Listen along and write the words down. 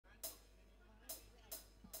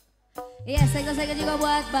Iya, sego-sego juga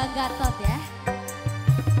buat Bang Gatot ya.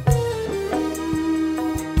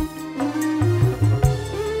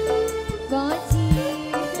 Goci.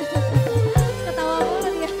 Ketawa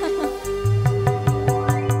banget ya.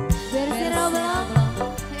 Beresin belum?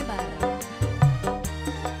 Hebat.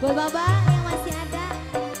 Buat Bapak yang masih ada.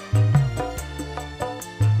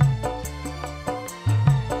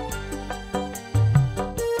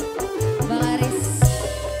 Bang Aris.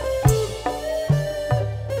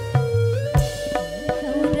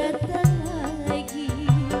 Kau datang lagi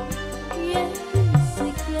yang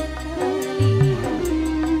sekian kali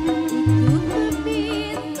untuk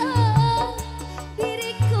meminta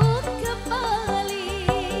diriku kembali.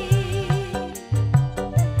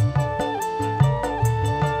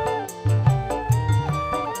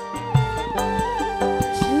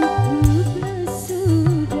 Cukuplah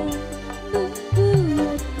sudah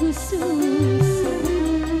membuatku susah.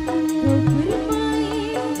 Kau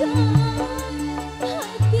permainkan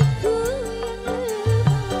hatiku yang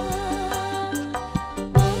lemah.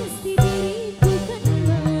 Pasti diriku kan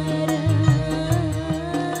marah.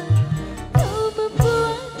 Kau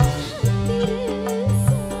membuat hati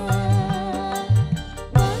resah.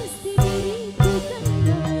 Pasti diriku kan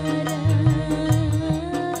marah.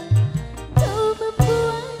 Kau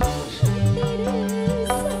membuat hati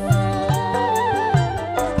resah.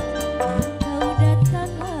 Kau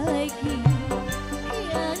datang lagi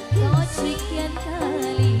yang kesekian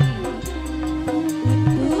kali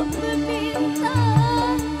untuk meminta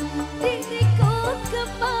diriku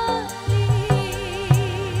kembali.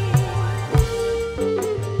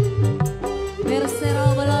 Bersero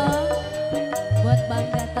belum? Buat Bang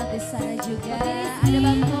Gatot di sana juga. Ada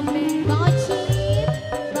Bang Tombe, Bang Oci,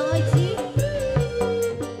 Bang Oci.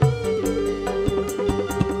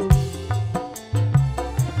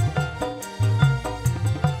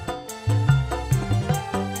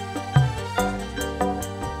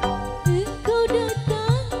 Engkau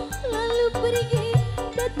datang lalu pergi,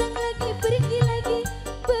 datang lagi pergi lagi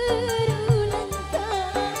berulang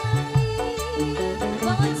kali.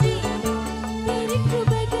 Bang Oci, diriku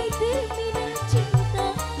bagai terminal cinta,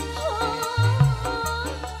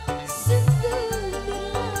 sungguh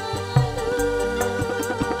terlalu.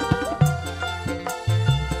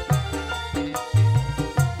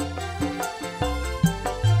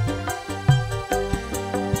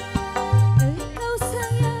 Engkau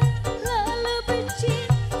sayang lalu benci,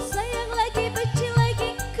 sayang lagi benci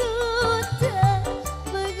lagi, ku tak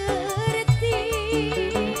mengerti.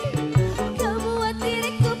 Kau buat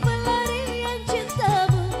diriku pelarian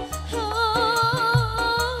cintamu,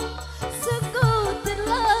 sungguh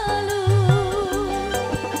terlalu.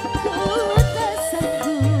 Ku tak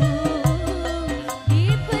sanggup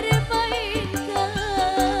dipermainkan.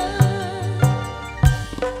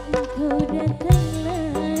 Engkau datang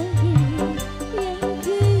lagi yang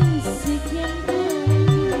kesekian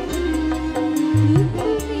kali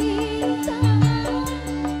untuk meminta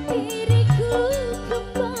diriku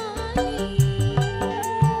kembali.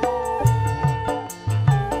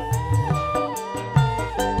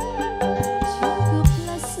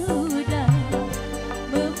 Cukuplah sudah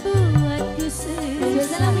membuatku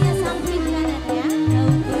susah.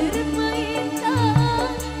 Kau permainkan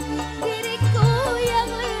diriku yang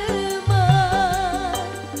lemah.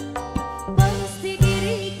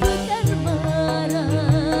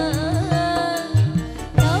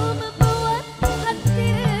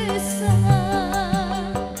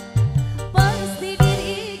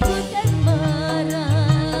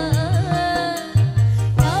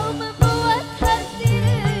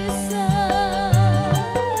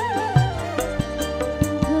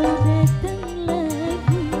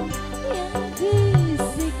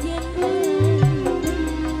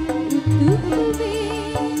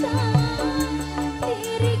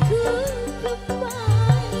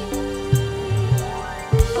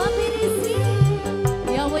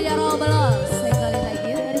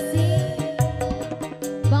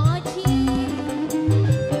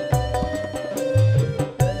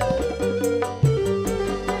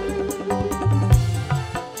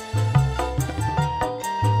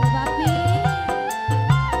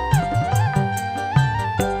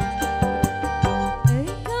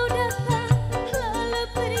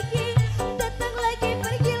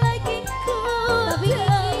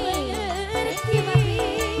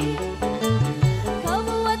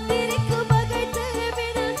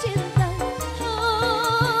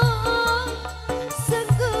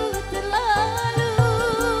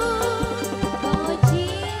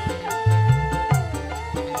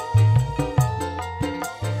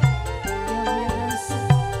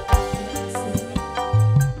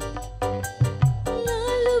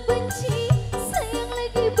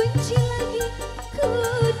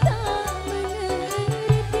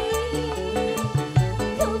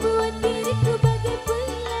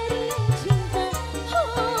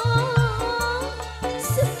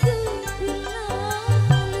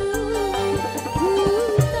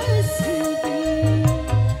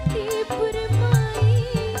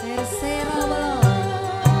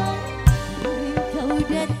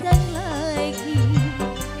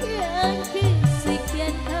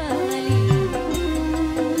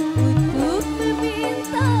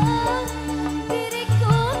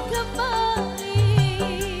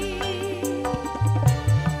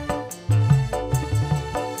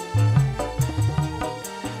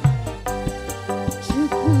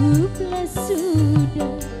 Cukuplah sudah